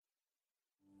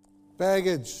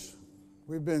Baggage.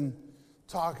 We've been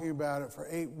talking about it for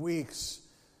 8 weeks.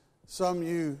 Some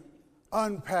you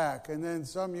unpack, and then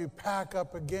some you pack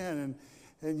up again,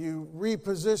 and you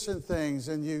reposition things,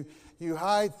 and you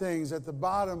hide things at the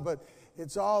bottom, but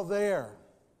it's all there.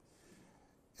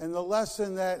 And the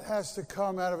lesson that has to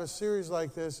come out of a series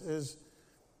like this is,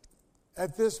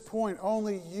 at this point,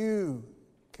 only you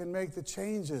can make the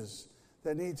changes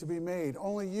that need to be made.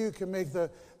 Only you can make the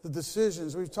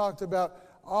decisions. We've talked about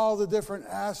all the different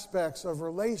aspects of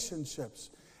relationships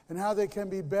and how they can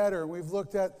be better. We've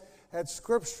looked at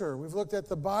Scripture. We've looked at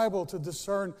the Bible to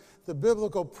discern the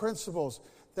biblical principles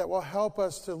that will help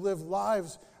us to live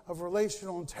lives of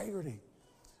relational integrity.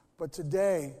 But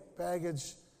today,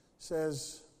 Baggage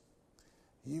says,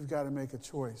 you've got to make a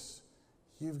choice.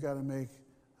 You've got to make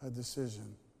a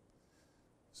decision.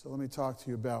 So let me talk to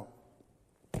you about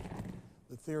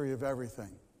the theory of everything.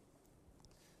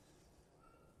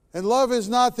 And love is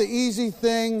not the easy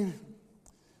thing,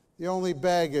 the only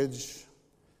baggage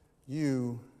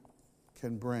you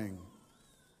can bring.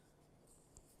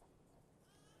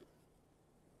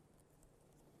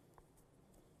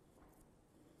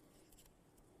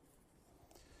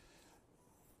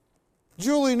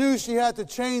 Julie knew she had to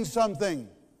change something.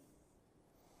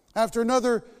 After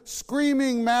another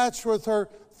screaming match with her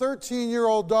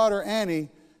 13-year-old daughter, Annie,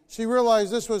 she realized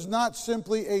this was not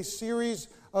simply a series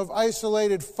of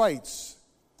isolated fights.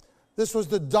 This was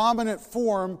the dominant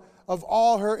form of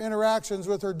all her interactions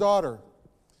with her daughter.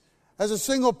 As a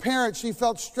single parent, she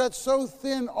felt stretched so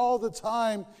thin all the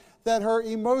time that her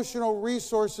emotional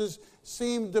resources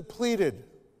seemed depleted.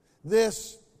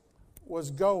 This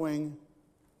was going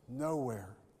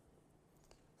nowhere.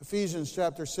 Ephesians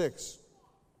chapter 6.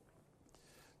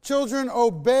 Children,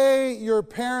 obey your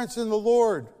parents in the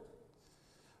Lord,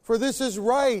 for this is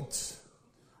right.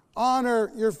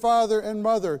 Honor your father and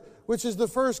mother, which is the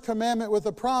first commandment with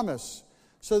a promise,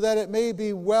 so that it may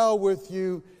be well with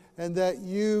you and that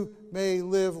you may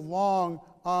live long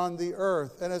on the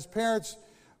earth. And as parents,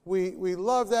 we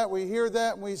love that, we hear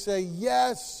that, and we say,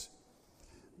 yes,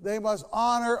 they must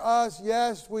honor us.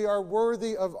 Yes, we are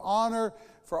worthy of honor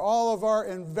for all of our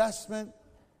investment.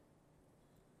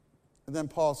 And then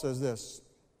Paul says this,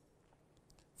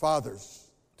 fathers,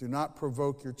 do not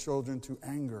provoke your children to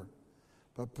anger,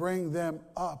 but bring them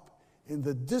up in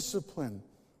the discipline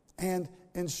and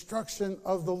instruction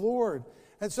of the Lord.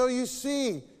 And so you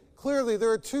see, clearly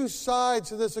there are two sides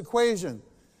to this equation.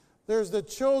 There's the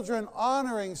children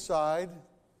honoring side,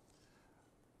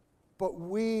 but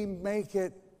we make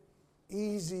it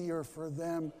easier for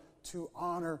them to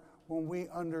honor when we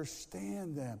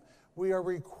understand them. We are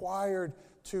required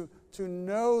to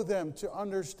know them, to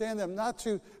understand them, not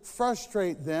to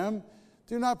frustrate them.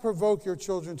 Do not provoke your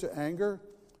children to anger,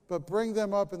 but bring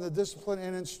them up in the discipline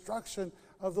and instruction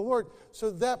of the Lord.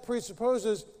 So that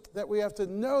presupposes that we have to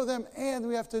know them and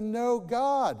we have to know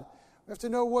God. We have to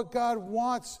know what God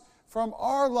wants from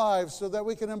our lives so that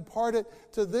we can impart it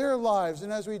to their lives.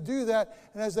 And as we do that,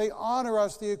 and as they honor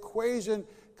us, the equation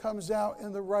comes out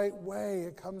in the right way.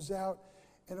 It comes out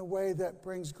in a way that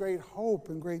brings great hope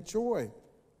and great joy.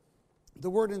 The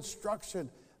word instruction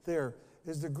there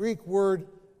is the Greek word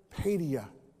paideia.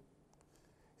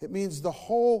 It means the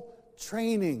whole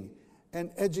training and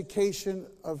education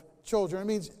of children. It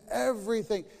means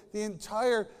everything, the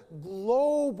entire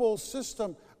global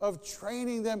system of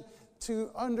training them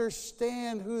to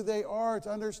understand who they are, to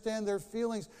understand their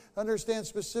feelings, understand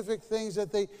specific things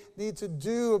that they need to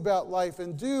do about life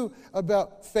and do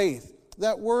about faith.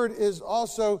 That word is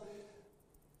also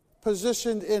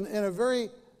positioned in a very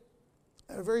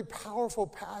powerful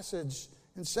passage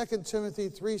in 2 Timothy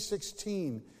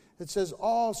 3:16. It says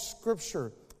all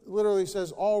Scripture, literally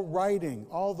says all writing,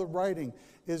 all the writing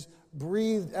is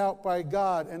breathed out by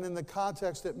God. And in the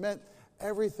context, it meant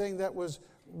everything that was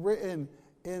written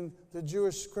in the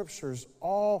Jewish Scriptures.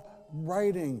 All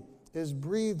writing is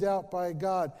breathed out by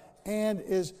God and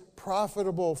is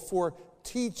profitable for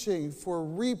teaching, for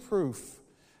reproof,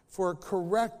 for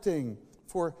correcting,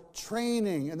 for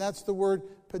training. And that's the word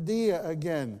paideia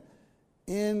again.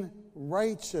 In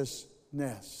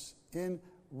righteousness. In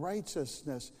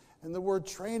righteousness. And the word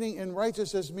training in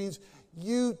righteousness means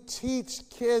you teach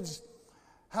kids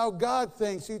how God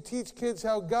thinks. You teach kids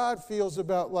how God feels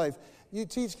about life. You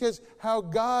teach kids how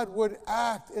God would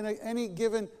act in any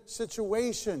given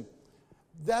situation.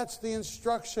 That's the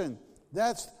instruction.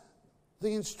 That's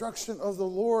the instruction of the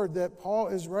Lord that Paul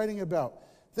is writing about.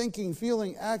 Thinking,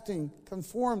 feeling, acting,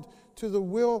 conformed to the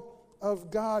will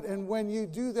of God. And when you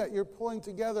do that, you're pulling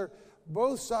together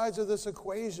both sides of this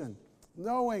equation.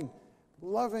 Knowing,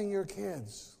 loving your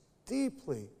kids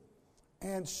deeply,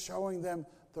 and showing them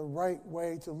the right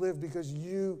way to live because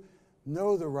you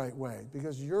know the right way,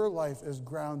 because your life is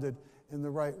grounded in the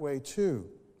right way too.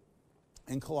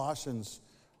 In Colossians,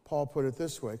 Paul put it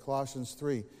this way, Colossians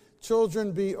 3,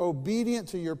 children, be obedient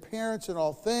to your parents in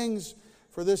all things,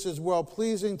 for this is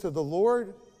well-pleasing to the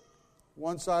Lord.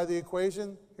 One side of the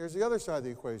equation. Here's the other side of the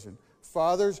equation.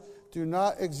 Fathers, do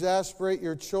not exasperate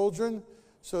your children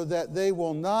so that they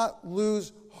will not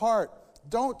lose heart.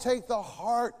 Don't take the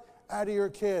heart out of your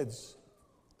kids.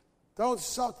 Don't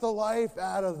suck the life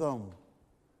out of them.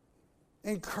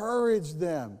 Encourage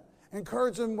them.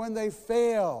 Encourage them when they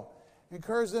fail.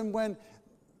 Encourage them when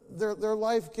their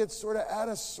life gets sort of out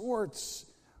of sorts,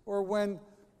 or when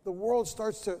the world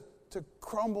starts to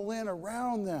crumble in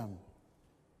around them.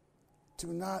 Do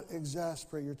not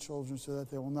exasperate your children so that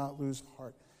they will not lose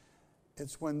heart.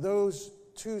 It's when those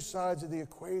two sides of the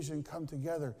equation come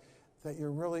together that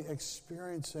you're really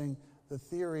experiencing the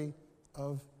theory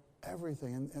of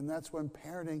everything. And that's when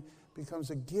parenting becomes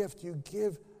a gift you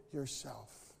give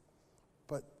yourself.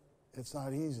 But it's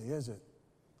not easy, is it?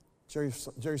 Jerry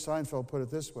Seinfeld put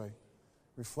it this way,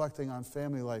 reflecting on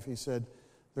family life. He said,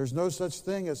 there's no such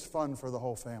thing as fun for the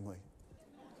whole family.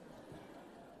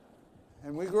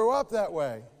 And we grew up that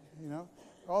way, you know.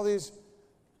 All these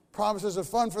promises of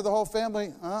fun for the whole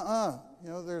family, You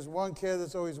know, there's one kid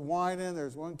that's always whining.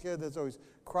 There's one kid that's always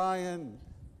crying.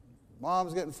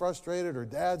 Mom's getting frustrated or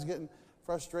dad's getting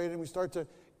frustrated. And we start to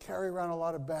carry around a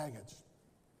lot of baggage.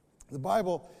 The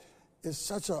Bible is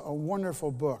such a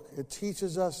wonderful book. It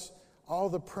teaches us all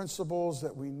the principles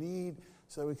that we need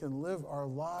so that we can live our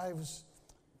lives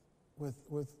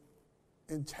with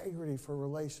integrity for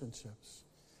relationships.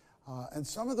 And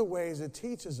some of the ways it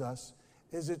teaches us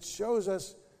is it shows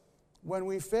us when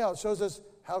we fail. It shows us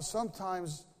how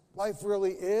sometimes life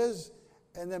really is.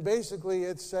 And then basically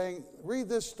it's saying, read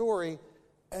this story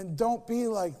and don't be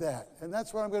like that. And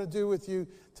that's what I'm going to do with you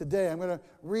today. I'm going to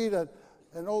read an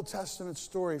Old Testament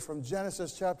story from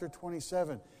Genesis chapter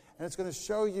 27. And it's going to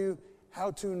show you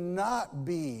how to not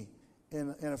be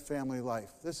in a family life.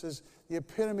 This is the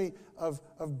epitome of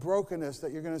brokenness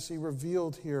that you're going to see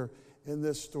revealed here in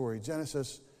this story.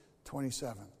 Genesis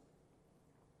 27.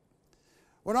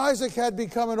 When Isaac had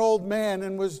become an old man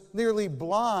and was nearly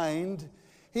blind,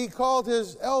 he called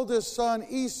his eldest son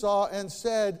Esau and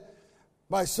said,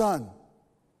 "My son."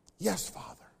 "Yes,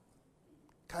 father."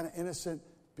 Kind of innocent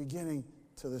beginning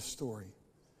to this story.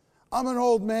 "I'm an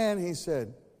old man," he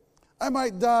said. "I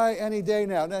might die any day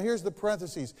now." Now here's the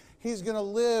parentheses. He's going to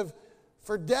live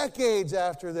for decades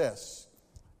after this.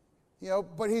 You know,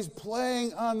 but he's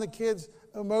playing on the kid's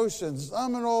emotions.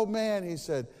 "I'm an old man," he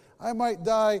said. "I might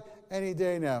die any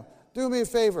day now. Do me a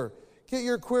favor. Get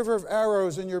your quiver of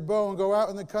arrows and your bow and go out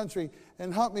in the country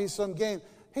and hunt me some game."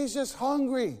 He's just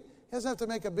hungry. He doesn't have to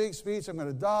make a big speech. "I'm going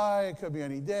to die. It could be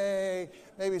any day.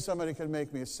 Maybe somebody can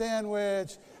make me a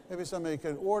sandwich. Maybe somebody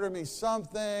can order me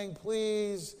something,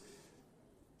 please.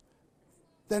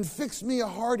 Then fix me a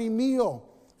hearty meal,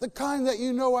 the kind that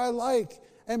you know I like,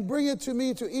 and bring it to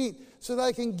me to eat so that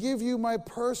I can give you my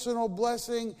personal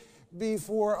blessing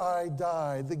before I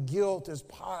die." The guilt is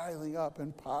piling up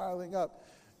and piling up.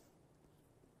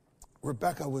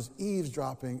 Rebekah was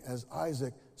eavesdropping as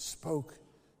Isaac spoke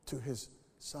to his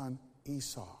son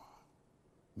Esau.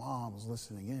 Mom was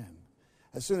listening in.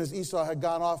 As soon as Esau had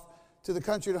gone off to the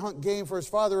country to hunt game for his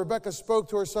father, Rebekah spoke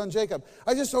to her son Jacob.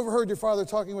 "I just overheard your father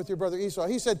talking with your brother Esau.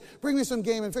 He said, 'Bring me some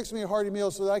game and fix me a hearty meal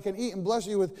so that I can eat and bless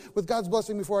you with God's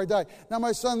blessing before I die.' Now,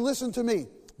 my son, listen to me.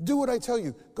 Do what I tell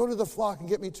you. Go to the flock and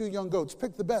get me 2 young goats.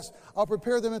 Pick the best. I'll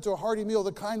prepare them into a hearty meal,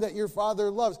 the kind that your father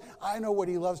loves. I know what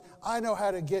he loves. I know how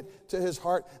to get to his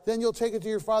heart. Then you'll take it to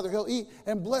your father. He'll eat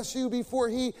and bless you before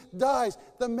he dies."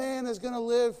 The man is going to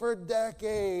live for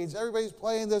decades. Everybody's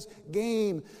playing this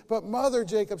game. "But mother,"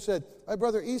 Jacob said, "my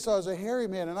brother Esau is a hairy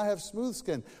man and I have smooth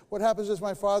skin. What happens is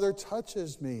my father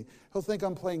touches me. He'll think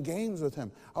I'm playing games with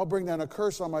him. I'll bring down a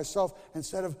curse on myself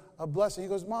instead of a blessing." He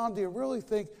goes, "Mom, do you really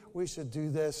think we should do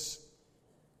this?"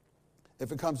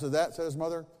 "If it comes to that," said his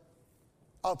mother,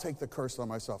 "I'll take the curse on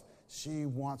myself." She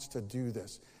wants to do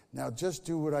this. "Now just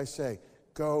do what I say.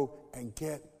 Go and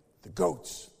get the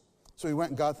goats." So he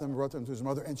went and got them, brought them to his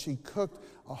mother, and she cooked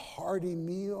a hearty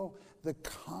meal, the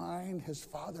kind his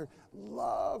father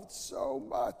loved so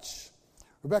much.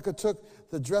 Rebekah took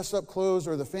the dress-up clothes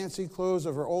or the fancy clothes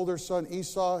of her older son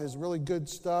Esau, his really good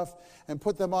stuff, and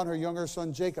put them on her younger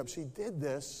son Jacob. She did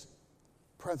this,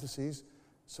 parentheses,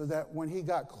 so that when he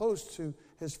got close to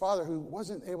his father, who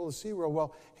wasn't able to see real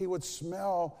well, he would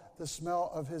smell the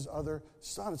smell of his other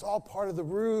son. It's all part of the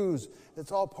ruse.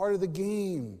 It's all part of the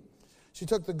game. She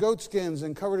took the goat skins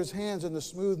and covered his hands in the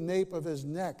smooth nape of his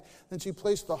neck. Then she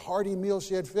placed the hearty meal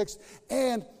she had fixed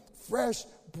and fresh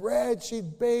bread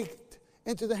she'd baked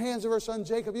into the hands of her son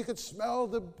Jacob. You could smell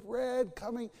the bread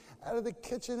coming out of the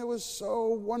kitchen. It was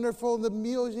so wonderful. The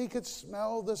meal, he could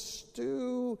smell the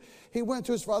stew. He went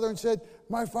to his father and said,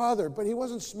 "My father." But he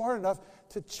wasn't smart enough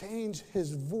to change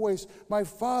his voice. "My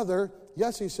father."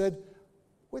 "Yes," he said.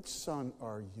 "Which son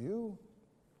are you?"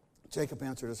 Jacob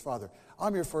answered his father,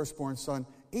 "I'm your firstborn son,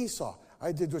 Esau.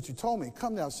 I did what you told me.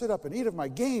 Come now, sit up and eat of my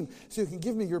game so you can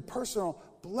give me your personal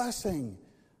blessing."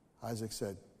 Isaac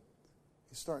said,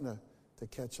 he's starting to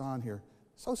catch on here.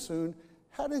 "So soon?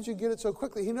 How did you get it so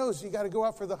quickly?" He knows you got to go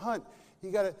out for the hunt.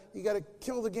 You got to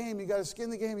kill the game. You got to skin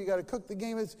the game. You got to cook the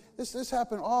game. This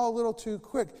happened all a little too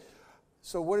quick.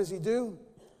 So what does he do?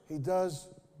 He does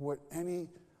what any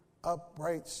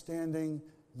upright, standing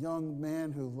young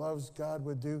man who loves God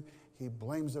would do. He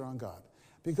blames it on God.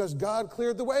 Because God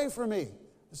cleared the way for me.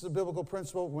 This is a biblical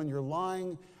principle. When you're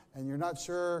lying and you're not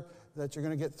sure that you're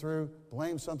going to get through,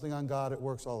 blame something on God. It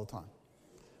works all the time.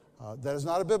 That is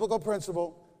not a biblical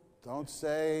principle. Don't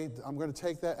say, I'm going to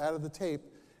take that out of the tape,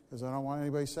 because I don't want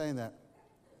anybody saying that.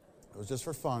 It was just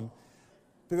for fun.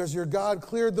 Because your God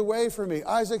cleared the way for me.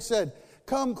 Isaac said,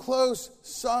 "Come close,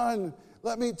 son.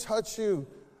 Let me touch you.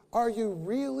 Are you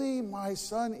really my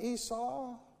son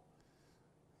Esau?"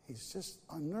 He's just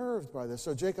unnerved by this.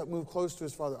 So Jacob moved close to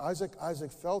his father Isaac.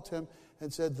 Isaac felt him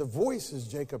and said, "The voice is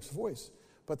Jacob's voice,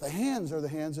 but the hands are the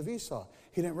hands of Esau."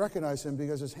 He didn't recognize him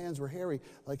because his hands were hairy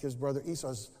like his brother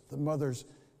Esau's. The mother's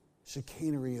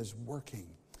chicanery is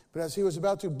working. But as he was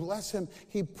about to bless him,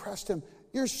 he pressed him.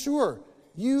 "You're sure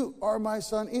you are my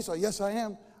son Esau?" "Yes, I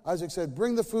am." Isaac said,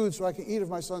 "Bring the food so I can eat of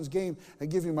my son's game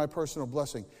and give you my personal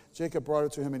blessing." Jacob brought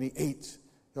it to him and he ate.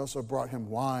 He also brought him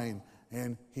wine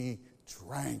and he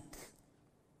drank.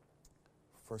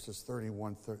 Verses 30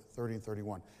 and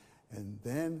 31. And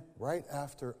then right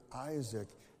after Isaac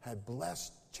had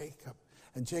blessed Jacob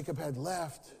and Jacob had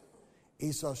left,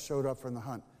 Esau showed up from the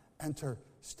hunt. Enter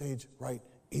stage right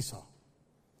Esau.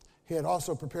 He had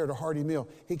also prepared a hearty meal.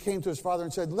 He came to his father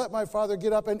and said, "Let my father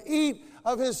get up and eat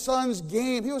of his son's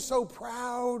game." He was so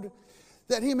proud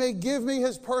that he may give me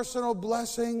his personal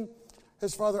blessing.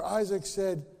 His father Isaac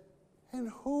said, "And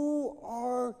who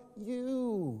are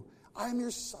you?" "I'm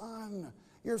your son,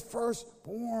 your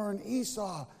firstborn,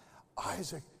 Esau."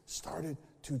 Isaac started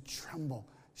to tremble,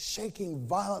 shaking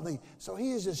violently. So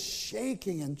he is just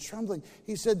shaking and trembling.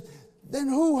 He said, "Then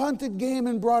who hunted game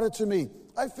and brought it to me?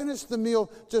 I finished the meal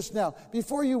just now,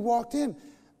 before you walked in,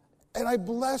 and I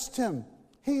blessed him.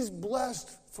 He's blessed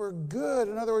for good."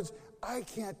 In other words, I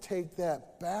can't take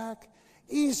that back.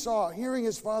 Esau, hearing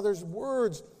his father's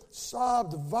words,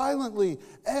 sobbed violently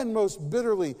and most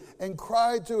bitterly and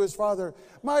cried to his father,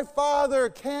 "My father,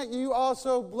 can't you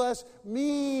also bless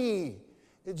me?"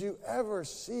 Did you ever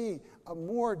see a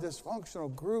more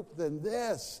dysfunctional group than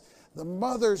this? The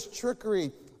mother's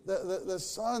trickery, the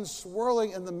son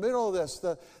swirling in the middle of this,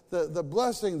 the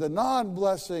blessing, the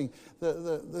non-blessing,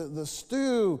 the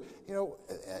stew. You know,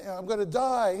 I'm going to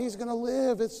die. He's going to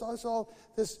live. It's all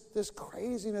this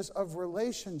craziness of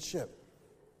relationship.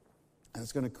 And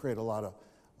it's going to create a lot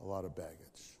of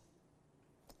baggage.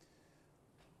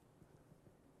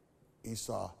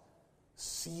 Esau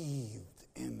seethed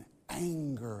in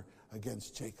anger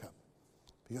against Jacob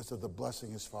because of the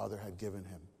blessing his father had given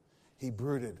him. He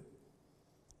brooded,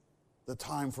 "The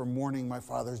time for mourning my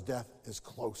father's death is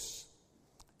close,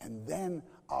 and then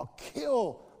I'll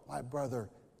kill my brother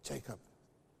Jacob."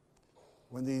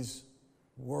 When these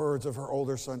words of her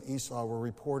older son Esau were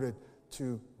reported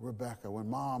to Rebekah, when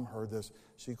mom heard this,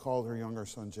 she called her younger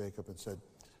son Jacob and said,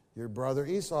 "Your brother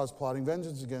Esau is plotting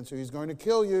vengeance against you. He's going to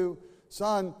kill you.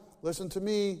 Son, listen to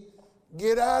me.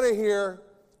 Get out of here.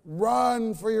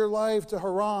 Run for your life to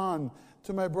Haran,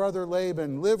 to my brother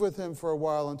Laban. Live with him for a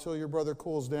while until your brother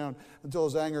cools down, until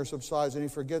his anger subsides and he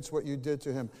forgets what you did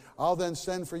to him. I'll then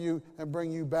send for you and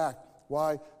bring you back.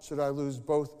 Why should I lose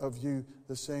both of you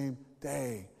the same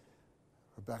day?"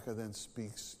 Rebekah then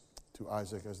speaks to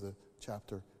Isaac as the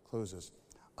chapter closes.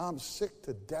 "I'm sick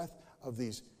to death of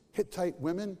these Hittite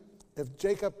women. If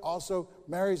Jacob also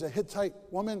marries a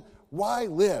Hittite woman, why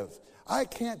live? I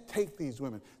can't take these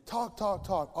women. Talk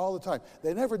all the time.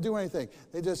 They never do anything.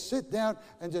 They just sit down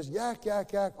and just yak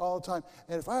all the time.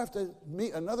 And if I have to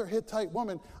meet another Hittite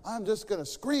woman, I'm just going to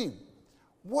scream."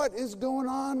 What is going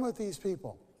on with these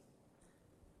people?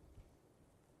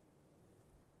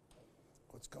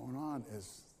 What's going on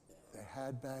is they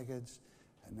had baggage,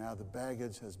 and now the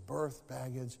baggage has birthed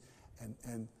baggage,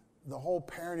 and the whole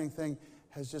parenting thing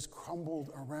has just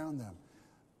crumbled around them.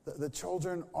 The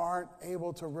children aren't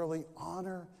able to really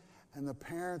honor, and the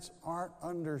parents aren't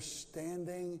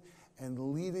understanding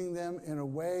and leading them in a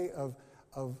way of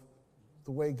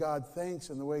the way God thinks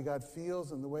and the way God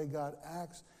feels and the way God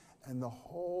acts, and the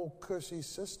whole cushy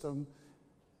system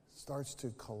starts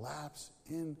to collapse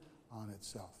in on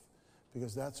itself.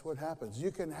 Because that's what happens.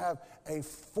 You can have a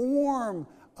form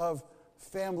of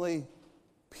family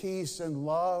peace and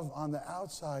love on the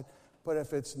outside, but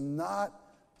if it's not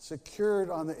secured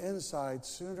on the inside,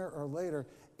 sooner or later,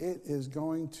 it is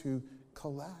going to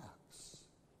collapse.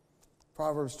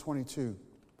 Proverbs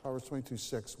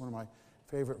 22:6, one of my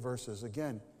favorite verses.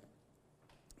 Again,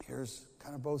 here's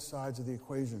kind of both sides of the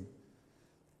equation.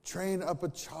 Train up a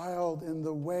child in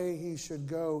the way he should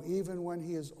go, even when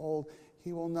he is old,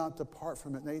 he will not depart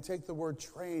from it. Now you take the word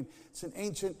train, it's an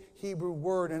ancient Hebrew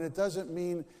word, and it doesn't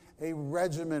mean a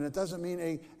regimen, it doesn't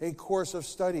mean a course of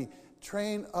study.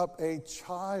 Train up a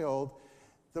child.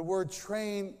 The word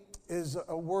train is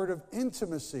a word of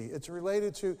intimacy. It's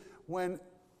related to when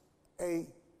a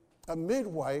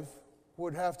midwife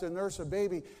would have to nurse a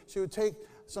baby. She would take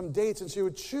some dates and she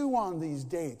would chew on these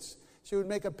dates. She would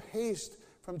make a paste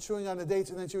from chewing on the dates,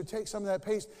 and then she would take some of that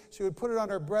paste, she would put it on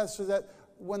her breast so that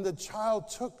when the child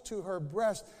took to her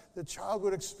breast, the child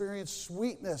would experience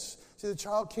sweetness. See, the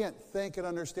child can't think and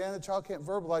understand, the child can't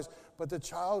verbalize, but the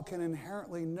child can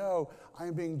inherently know,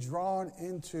 I'm being drawn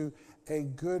into a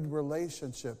good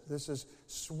relationship. This is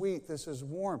sweet, this is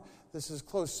warm, this is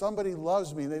close. Somebody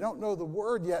loves me. They don't know the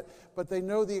word yet, but they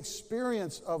know the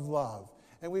experience of love.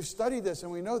 And we've studied this,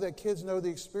 and we know that kids know the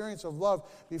experience of love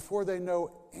before they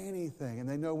know anything, and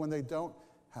they know when they don't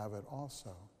have it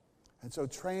also. And so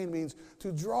train means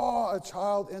to draw a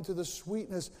child into the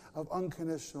sweetness of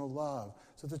unconditional love.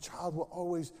 So the child will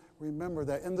always remember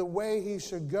that. And the way he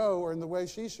should go, or in the way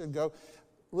she should go,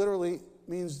 literally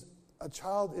means a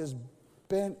child is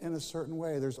bent in a certain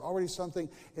way. There's already something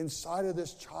inside of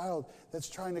this child that's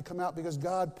trying to come out because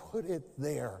God put it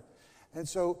there. And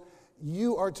so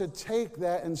you are to take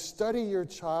that and study your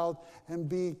child and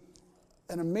be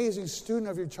an amazing student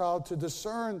of your child to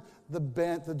discern the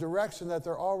bent, the direction that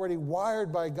they're already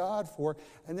wired by God for,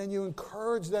 and then you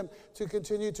encourage them to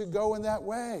continue to go in that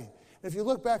way. If you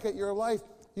look back at your life,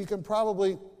 you can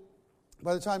probably,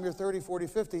 by the time you're 30, 40,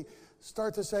 50,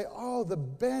 start to say, oh, the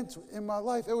bent in my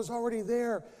life, it was already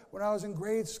there when I was in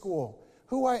grade school.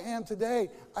 Who I am today,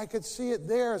 I could see it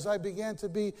there as I began to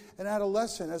be an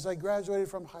adolescent, as I graduated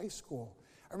from high school.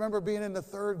 I remember being in the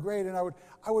third grade, and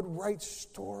I would write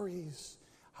stories.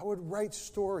 I would write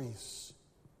stories.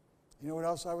 You know what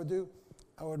else I would do?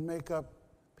 I would make up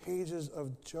pages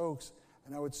of jokes,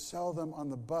 and I would sell them on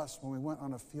the bus when we went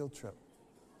on a field trip.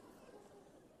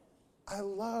 I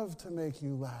love to make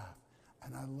you laugh,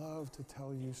 and I love to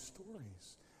tell you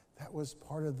stories. That was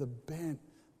part of the bent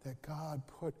that God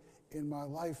put in my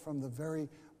life from the very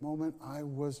moment I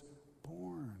was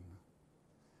born.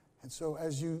 And so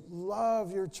as you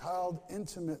love your child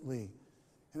intimately,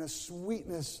 in a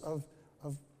sweetness of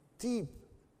deep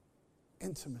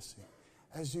intimacy,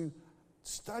 as you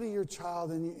study your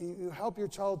child and you help your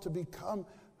child to become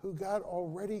who God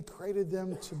already created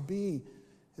them to be,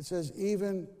 it says,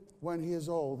 even when he is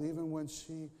old, even when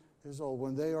she is old,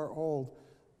 when they are old,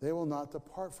 they will not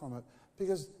depart from it.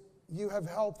 Because you have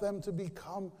helped them to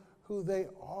become who they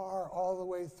are all the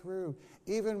way through.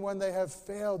 Even when they have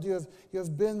failed, you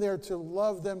have been there to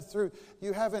love them through.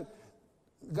 You haven't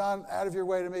gone out of your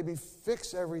way to maybe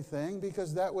fix everything,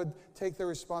 because that would take their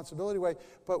responsibility away.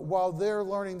 But while they're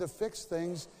learning to fix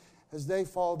things, as they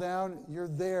fall down, you're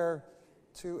there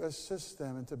to assist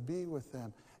them and to be with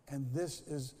them. And this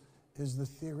is the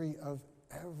theory of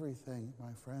everything,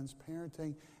 my friends.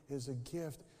 Parenting is a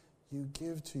gift you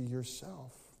give to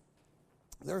yourself.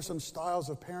 There are some styles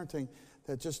of parenting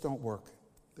that just don't work.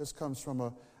 This comes from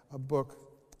a book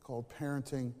called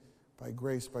Parenting by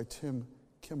Grace by Tim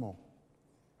Kimmel.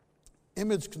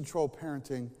 Image-controlled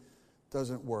parenting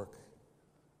doesn't work.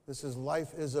 This is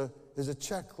life is a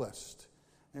checklist.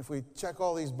 And if we check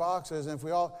all these boxes, and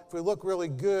if we look really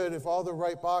good, if all the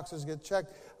right boxes get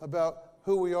checked about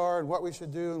who we are and what we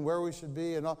should do and where we should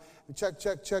be, and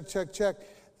check,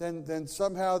 then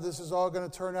somehow this is all going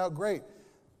to turn out great.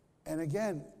 And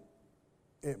again,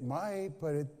 it might,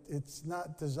 but it's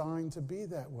not designed to be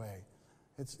that way.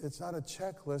 It's not a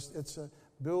checklist. It's a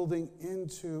building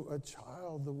into a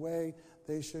child the way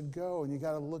they should go. And you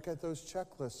got to look at those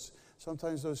checklists.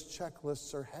 Sometimes those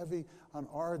checklists are heavy on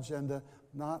our agenda,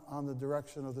 not on the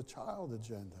direction of the child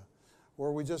agenda.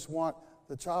 Or we just want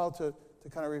the child to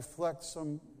kind of reflect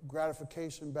some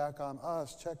gratification back on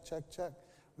us. Check.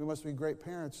 We must be great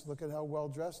parents. Look at how well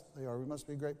dressed they are. We must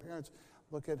be great parents.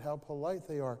 Look at how polite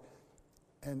they are.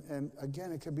 And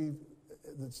again,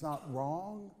 it's not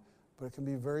wrong, but it can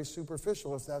be very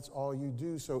superficial if that's all you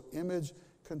do. So image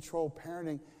control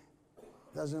parenting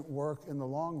doesn't work in the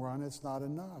long run. It's not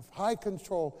enough. High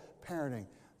control parenting.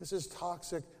 This is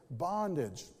toxic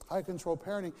bondage. High control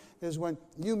parenting is when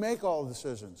you make all the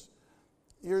decisions.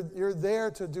 You're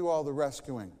there to do all the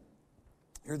rescuing.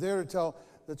 You're there to tell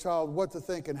the child what to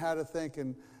think and how to think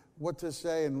and what to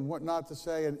say and what not to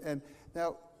say. And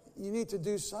now, you need to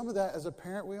do some of that as a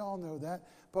parent. We all know that.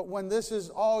 But when this is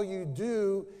all you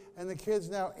do and the kid's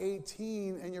now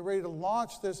 18 and you're ready to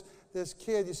launch this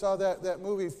kid, you saw that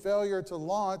movie, Failure to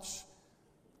Launch.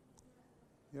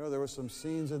 You know, there were some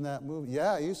scenes in that movie.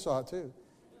 Yeah, you saw it too.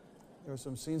 There were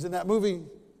some scenes in that movie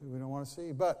we don't want to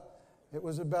see. But it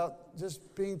was about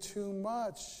just being too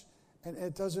much. And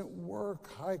it doesn't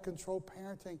work. High control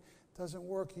parenting doesn't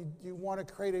work. You want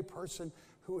to create a person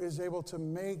who is able to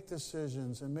make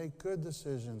decisions and make good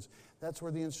decisions. That's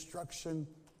where the instruction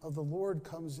of the Lord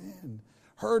comes in.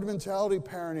 Herd mentality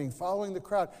parenting, following the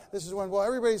crowd. This is when,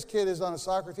 everybody's kid is on a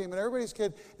soccer team and everybody's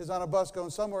kid is on a bus going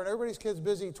somewhere and everybody's kid's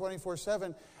busy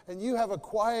 24/7 and you have a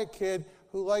quiet kid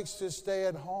who likes to stay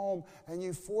at home and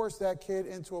you force that kid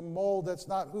into a mold that's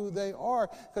not who they are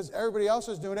because everybody else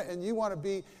is doing it and you want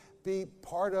to be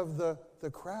part of the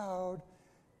crowd.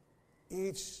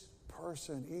 Each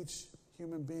person, each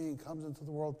human being comes into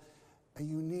the world a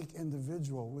unique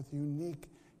individual with unique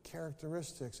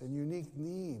characteristics and unique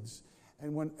needs.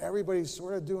 And when everybody's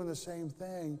sort of doing the same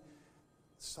thing,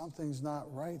 something's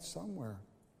not right somewhere.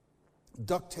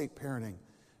 Duct tape parenting,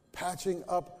 patching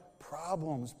up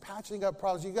problems. You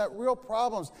got real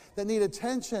problems that need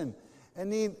attention and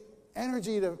need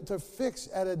energy to fix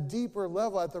at a deeper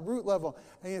level, at the root level.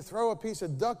 And you throw a piece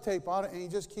of duct tape on it and you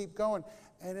just keep going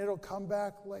and it'll come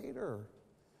back later.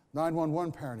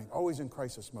 911 parenting, always in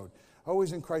crisis mode.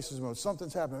 Always in crisis mode.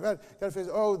 Something's happening. Got to face,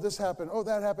 this happened,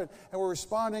 that happened. And we're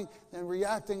responding and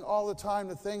reacting all the time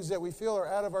to things that we feel are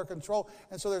out of our control.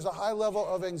 And so there's a high level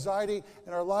of anxiety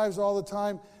in our lives all the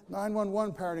time.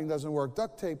 911 parenting doesn't work.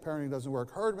 Duct tape parenting doesn't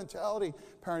work. Herd mentality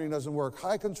parenting doesn't work.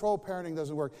 High control parenting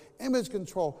doesn't work. Image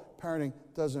control parenting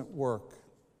doesn't work.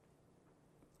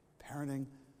 Parenting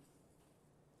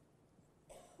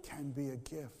can be a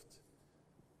gift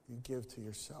you give to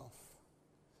yourself.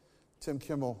 Tim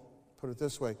Kimmel put it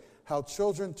this way: how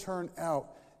children turn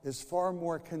out is far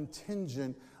more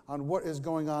contingent on what is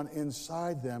going on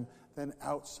inside them than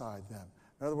outside them.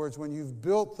 In other words, when you've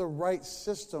built the right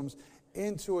systems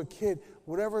into a kid,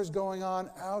 whatever is going on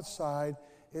outside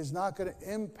is not going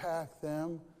to impact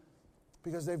them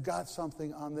because they've got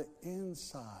something on the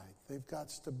inside. They've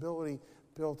got stability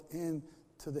built into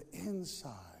the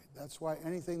inside. That's why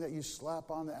anything that you slap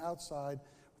on the outside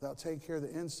without taking care of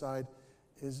the inside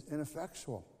is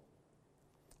ineffectual.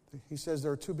 He says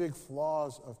there are two big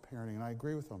flaws of parenting, and I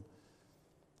agree with him.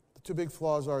 The two big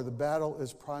flaws are the battle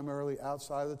is primarily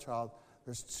outside of the child.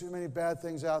 There's too many bad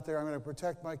things out there. I'm going to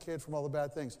protect my kid from all the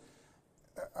bad things.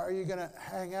 Are you going to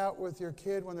hang out with your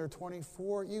kid when they're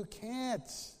 24? You can't.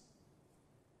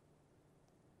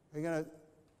 Are you going to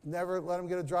never let them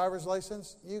get a driver's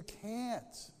license? You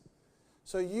can't.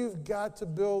 So you've got to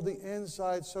build the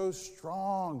inside so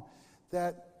strong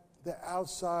that the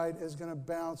outside is going to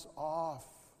bounce off.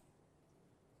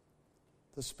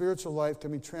 The spiritual life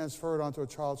can be transferred onto a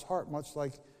child's heart, much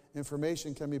like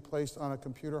information can be placed on a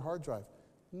computer hard drive.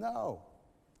 No.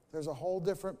 There's a whole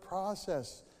different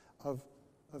process of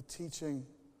teaching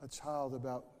a child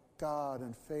about God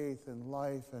and faith and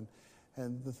life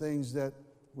and the things that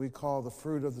we call the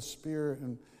fruit of the Spirit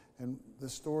and the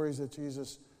stories that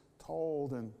Jesus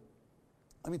told. And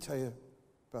let me tell you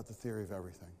about the theory of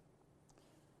everything.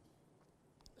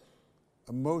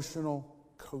 Emotional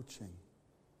coaching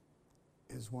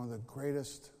is one of the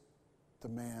greatest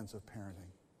demands of parenting.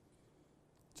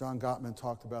 John Gottman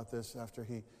talked about this after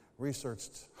he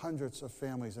researched hundreds of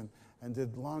families and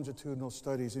did longitudinal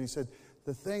studies. And he said,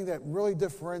 the thing that really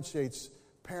differentiates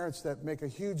parents that make a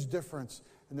huge difference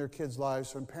in their kids'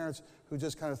 lives from parents who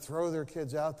just kind of throw their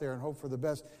kids out there and hope for the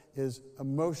best is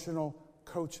emotional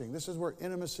coaching. This is where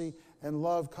intimacy and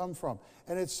love come from.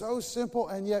 And it's so simple,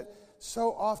 and yet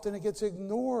so often it gets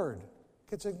ignored.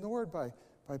 It gets ignored by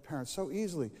parents so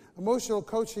easily. Emotional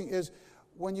coaching is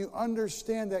when you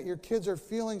understand that your kids are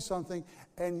feeling something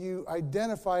and you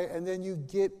identify it and then you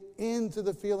get into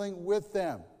the feeling with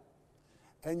them.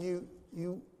 And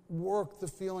you work the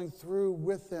feeling through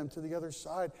with them to the other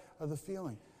side of the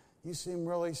feeling. You seem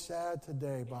really sad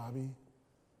today, Bobby.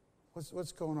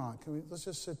 What's going on? Let's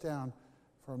just sit down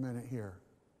for a minute here.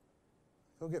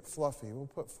 Go get Fluffy. We'll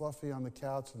put Fluffy on the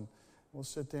couch and we'll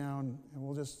sit down and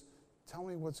we'll just tell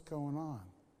me what's going on.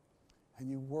 And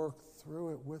you work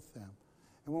through it with them.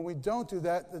 And when we don't do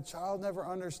that, the child never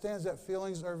understands that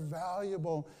feelings are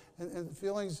valuable and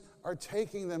feelings are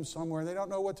taking them somewhere. And they don't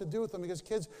know what to do with them because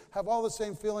kids have all the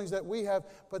same feelings that we have,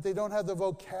 but they don't have the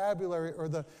vocabulary or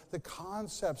the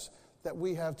concepts that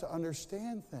we have to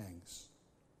understand things.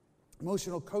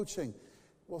 Emotional coaching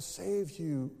will save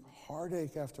you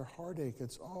heartache after heartache.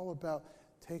 It's all about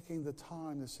taking the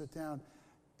time to sit down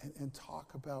and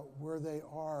talk about where they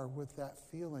are with that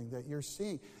feeling that you're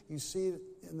seeing. You see it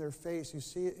in their face. You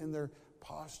see it in their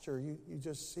posture. You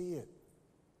just see it.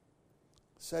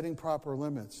 Setting proper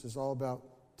limits is all about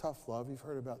tough love. You've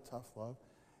heard about tough love.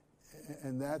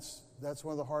 And that's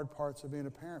one of the hard parts of being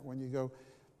a parent, when you go,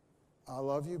 I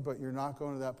love you, but you're not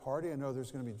going to that party. I know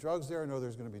there's going to be drugs there. I know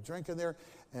there's going to be drinking there.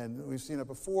 And we've seen it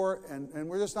before, and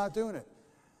we're just not doing it.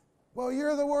 Well,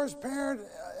 you're the worst parent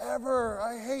ever.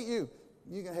 I hate you.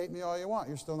 You can hate me all you want.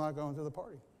 You're still not going to the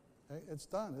party. Okay? It's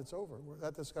done. It's over.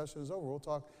 That discussion is over. We'll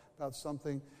talk about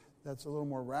something that's a little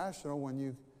more rational when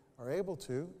you are able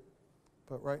to.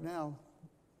 But right now,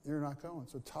 you're not going.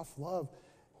 So tough love,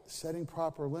 setting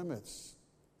proper limits,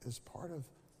 is part of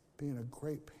being a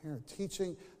great parent.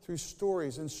 Teaching through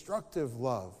stories, instructive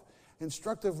love.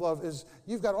 Instructive love is,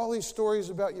 you've got all these stories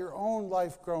about your own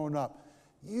life growing up.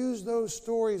 Use those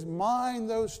stories, mine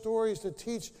those stories to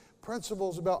teach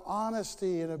principles about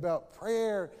honesty and about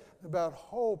prayer, and about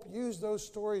hope. Use those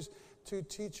stories to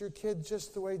teach your kid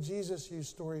just the way Jesus used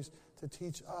stories to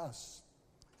teach us.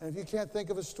 And if you can't think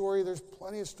of a story, there's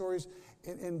plenty of stories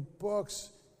in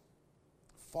books.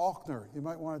 Faulkner, you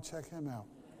might want to check him out.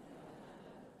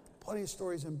 Plenty of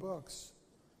stories in books.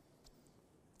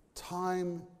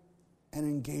 Time and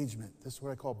engagement. This is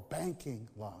what I call banking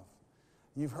love.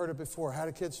 You've heard it before. How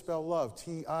do kids spell love?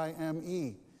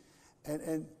 T-I-M-E.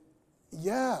 And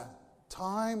yeah,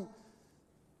 time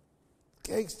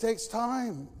takes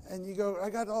time. And you go, I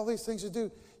got all these things to do.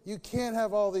 You can't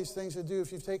have all these things to do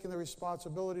if you've taken the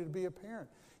responsibility to be a parent.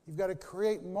 You've got to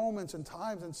create moments and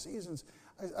times and seasons.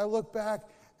 I look back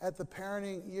at the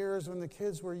parenting years when the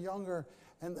kids were younger,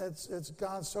 and it's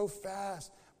gone so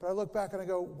fast. But I look back and I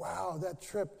go, wow, that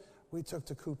trip we took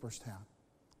to Cooperstown.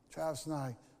 Travis and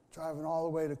I driving all the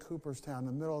way to Cooperstown in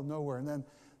the middle of nowhere. And then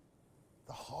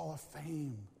the Hall of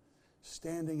Fame,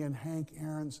 standing in Hank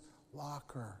Aaron's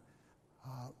locker.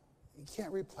 You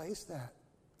can't replace that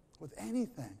with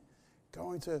anything.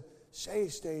 Going to Shea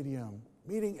Stadium,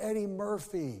 meeting Eddie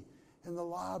Murphy in the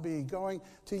lobby, going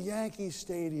to Yankee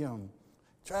Stadium.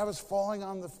 Travis falling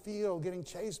on the field, getting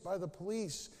chased by the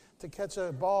police to catch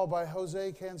a ball by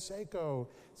Jose Canseco.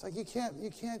 It's like you can't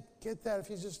get that if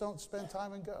you just don't spend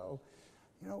time and go.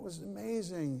 You know, it was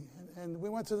amazing. And we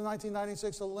went to the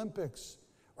 1996 Olympics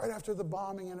right after the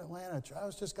bombing in Atlanta.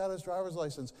 Travis just got his driver's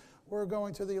license. We're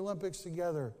going to the Olympics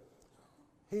together.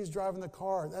 He's driving the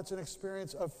car. That's an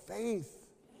experience of faith.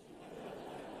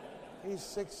 He's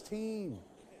 16.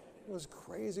 It was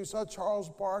crazy. We saw Charles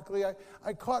Barkley.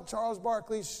 I caught Charles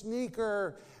Barkley's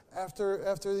sneaker after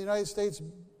the United States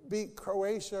beat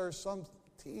Croatia or some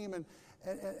team, and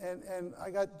I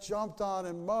got jumped on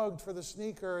and mugged for the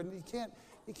sneaker. And you can't.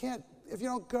 If you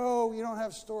don't go, you don't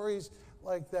have stories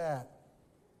like that.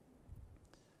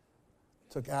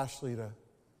 Took Ashley to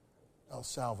El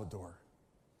Salvador,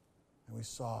 and we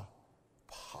saw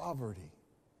poverty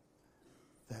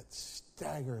that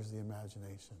staggers the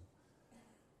imagination.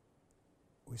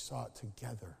 We saw it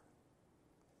together.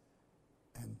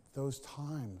 And those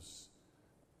times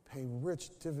pay rich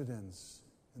dividends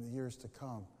in the years to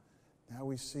come. Now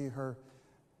we see her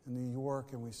in New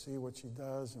York, and we see what she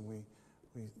does, and we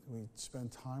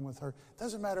spend time with her. It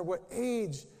doesn't matter what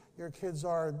age your kids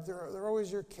are. They're always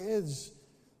your kids.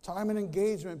 Time and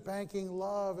engagement, banking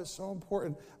love is so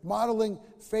important. Modeling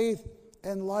faith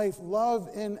and life. Love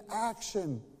in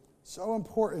action. So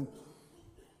important.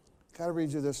 Got to read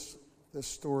you this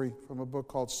story from a book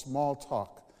called Small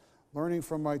Talk, Learning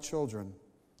from My Children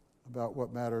About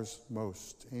What Matters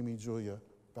Most. Amy Julia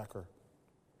Becker.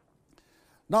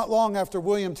 Not long after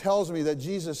William tells me that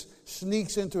Jesus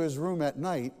sneaks into his room at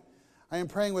night, I am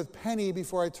praying with Penny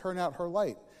before I turn out her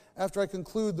light. After I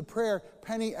conclude the prayer,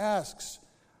 Penny asks,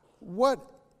 What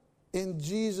in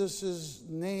Jesus'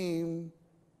 name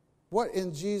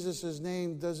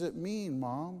does it mean,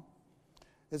 Mom?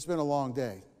 It's been a long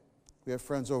day. We have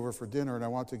friends over for dinner, and I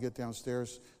want to get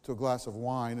downstairs to a glass of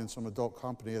wine and some adult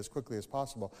company as quickly as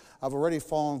possible. I've already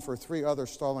fallen for 3 other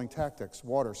stalling tactics: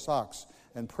 water, socks,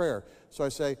 and prayer. So I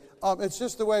say, it's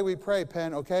just the way we pray,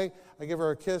 Pen, okay? I give her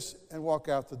a kiss and walk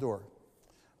out the door.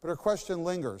 But her question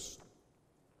lingers.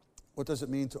 What does it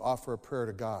mean to offer a prayer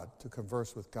to God, to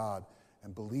converse with God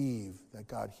and believe that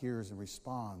God hears and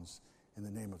responds in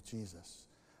the name of Jesus.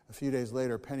 A few days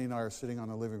later, Penny and I are sitting on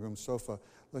the living room sofa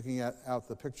looking out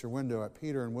the picture window at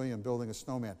Peter and William building a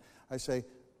snowman. I say,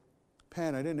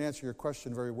 Pen, I didn't answer your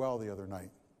question very well the other night.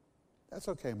 That's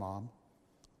okay, Mom.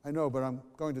 I know, but I'm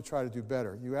going to try to do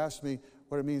better. You asked me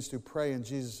what it means to pray in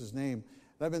Jesus' name.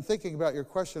 And I've been thinking about your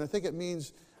question. I think it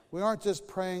means we aren't just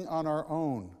praying on our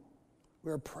own.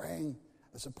 We are praying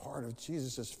as a part of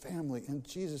Jesus' family in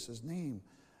Jesus' name.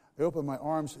 I open my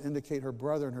arms to indicate her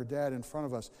brother and her dad in front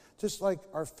of us. Just like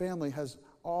our family has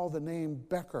all the name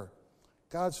Becker,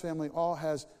 God's family all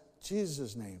has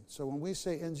Jesus' name. So when we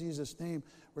say in Jesus' name,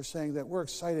 we're saying that we're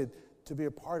excited to be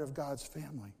a part of God's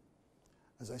family.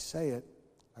 As I say it,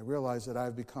 I realize that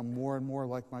I've become more and more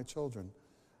like my children.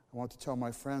 I want to tell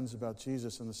my friends about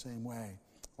Jesus in the same way.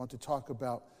 I want to talk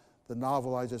about the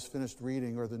novel I just finished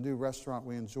reading or the new restaurant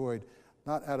we enjoyed,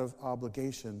 not out of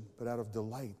obligation, but out of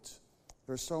delight.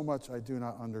 There's so much I do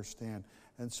not understand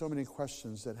and so many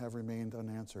questions that have remained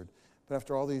unanswered. But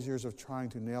after all these years of trying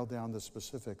to nail down the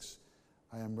specifics,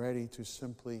 I am ready to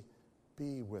simply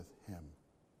be with him.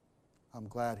 I'm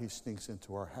glad he sneaks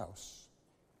into our house.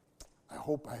 I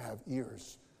hope I have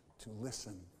ears to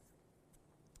listen.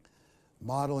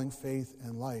 Modeling faith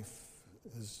and life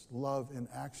is love in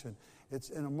action. It's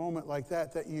in a moment like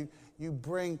that that you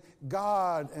bring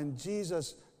God and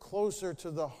Jesus closer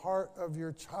to the heart of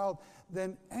your child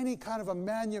than any kind of a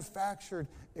manufactured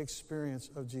experience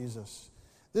of Jesus.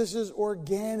 This is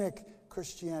organic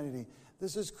Christianity.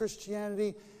 This is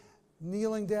Christianity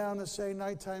kneeling down to say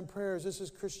nighttime prayers. This is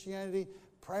Christianity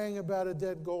praying about a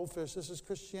dead goldfish. This is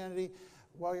Christianity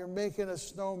while you're making a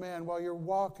snowman, while you're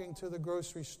walking to the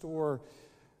grocery store.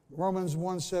 Romans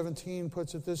 1:17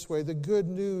 puts it this way: the good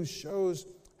news shows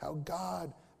how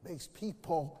God makes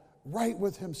people right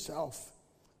with himself,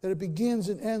 that it begins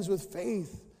and ends with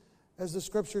faith, as the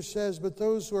scripture says, but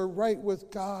those who are right with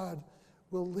God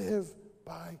will live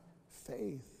by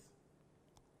faith.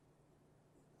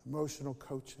 Emotional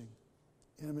coaching,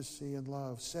 intimacy and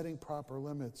love, setting proper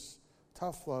limits,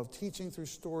 tough love, teaching through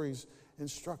stories,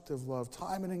 instructive love,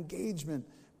 time and engagement,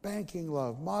 banking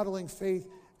love, modeling faith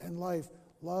and life,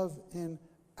 love in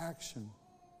action.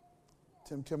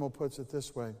 Tim Kimmel puts it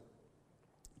this way: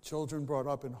 children brought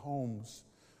up in homes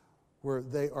where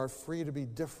they are free to be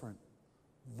different,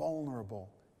 vulnerable,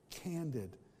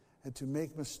 candid, and to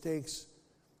make mistakes,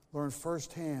 learn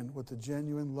firsthand what the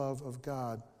genuine love of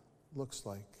God looks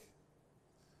like.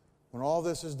 When all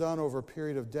this is done over a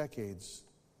period of decades,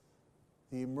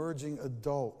 the emerging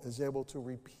adult is able to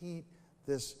repeat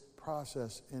this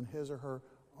process in his or her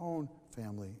own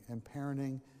family. And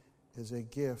parenting is a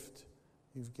gift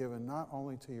you've given not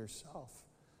only to yourself,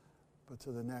 but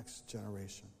to the next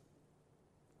generation.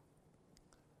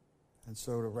 And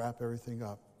so to wrap everything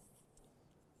up,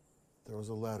 there was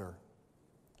a letter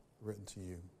written to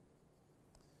you.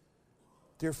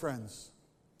 Dear friends,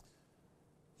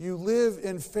 you live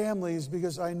in families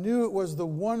because I knew it was the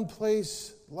one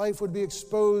place life would be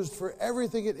exposed for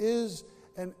everything it is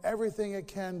and everything it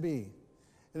can be.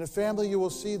 In a family, you will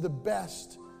see the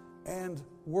best and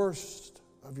worst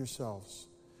of yourselves.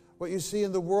 What you see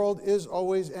in the world is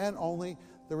always and only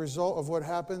the result of what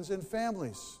happens in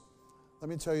families. Let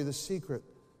me tell you the secret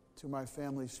to my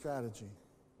family strategy.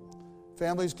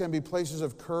 Families can be places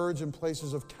of courage and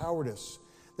places of cowardice.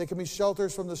 They can be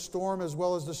shelters from the storm as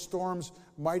well as the storm's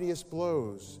mightiest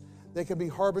blows. They can be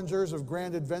harbingers of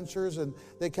grand adventures, and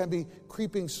they can be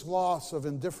creeping sloths of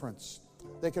indifference.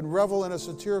 They can revel in a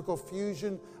satirical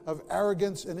fusion of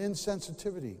arrogance and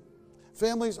insensitivity.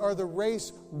 Families are the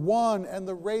race won and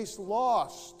the race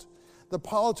lost, the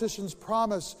politician's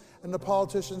promise and the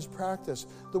politician's practice,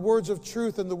 the words of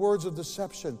truth and the words of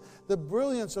deception, the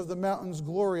brilliance of the mountain's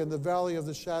glory and the valley of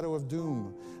the shadow of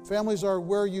doom. Families are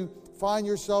where you find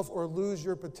yourself or lose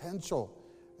your potential.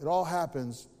 It all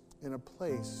happens in a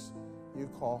place you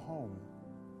call home.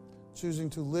 Choosing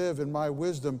to live in my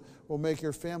wisdom will make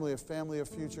your family a family of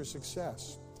future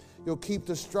success. You'll keep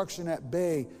destruction at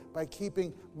bay by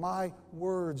keeping my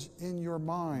words in your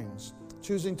minds.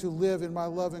 Choosing to live in my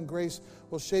love and grace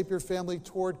will shape your family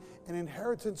toward an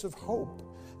inheritance of hope.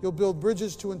 You'll build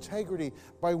bridges to integrity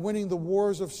by winning the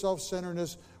wars of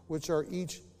self-centeredness, which are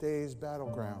each day's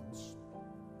battlegrounds.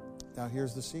 Now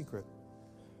here's the secret.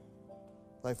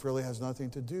 Life really has nothing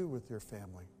to do with your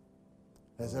family.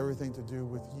 It has everything to do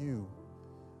with you.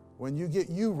 When you get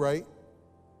you right,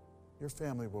 your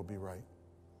family will be right,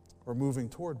 or moving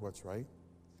toward what's right.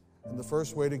 And the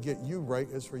first way to get you right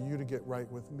is for you to get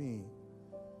right with me.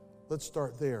 Let's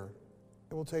start there.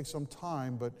 It will take some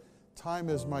time, but time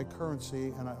is my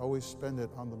currency, and I always spend it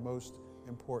on the most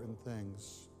important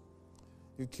things.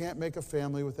 You can't make a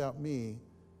family without me,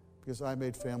 because I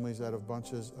made families out of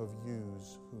bunches of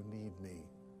yous who need me.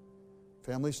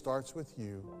 Family starts with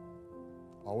you.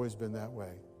 Always been that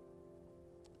way.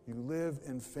 You live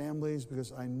in families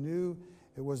because I knew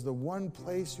it was the one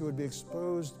place you would be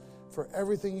exposed for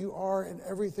everything you are and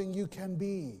everything you can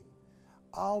be.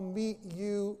 I'll meet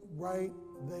you right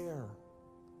there.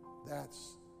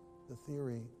 That's the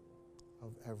theory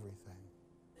of everything.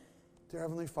 Dear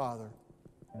Heavenly Father,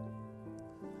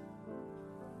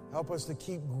 help us to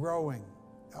keep growing.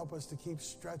 Help us to keep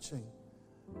stretching.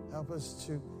 Help us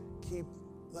to keep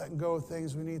letting go of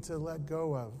things we need to let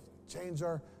go of. Change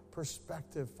our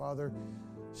perspective, Father.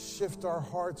 Shift our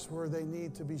hearts where they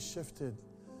need to be shifted.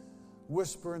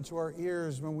 Whisper into our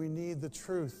ears when we need the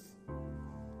truth.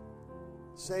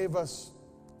 Save us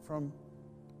from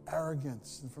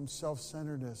arrogance and from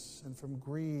self-centeredness and from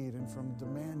greed and from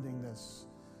demandingness,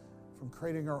 from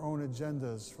creating our own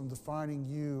agendas, from defining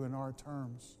you in our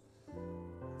terms.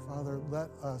 Father, let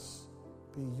us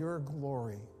be your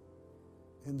glory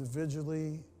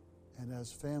individually and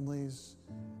as families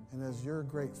and as your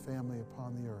great family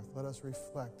upon the earth. Let us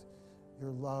reflect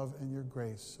your love and your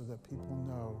grace so that people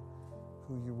know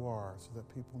who you are, so that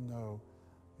people know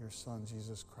your Son,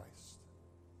 Jesus Christ.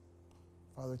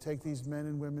 Father, take these men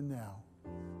and women now.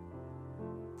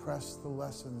 Press the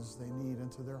lessons they need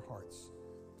into their hearts.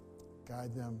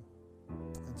 Guide them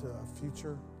into a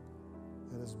future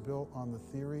that is built on the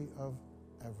theory of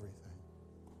everything.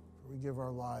 For we give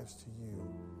our lives to you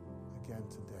again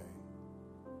today.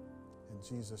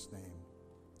 In Jesus' name.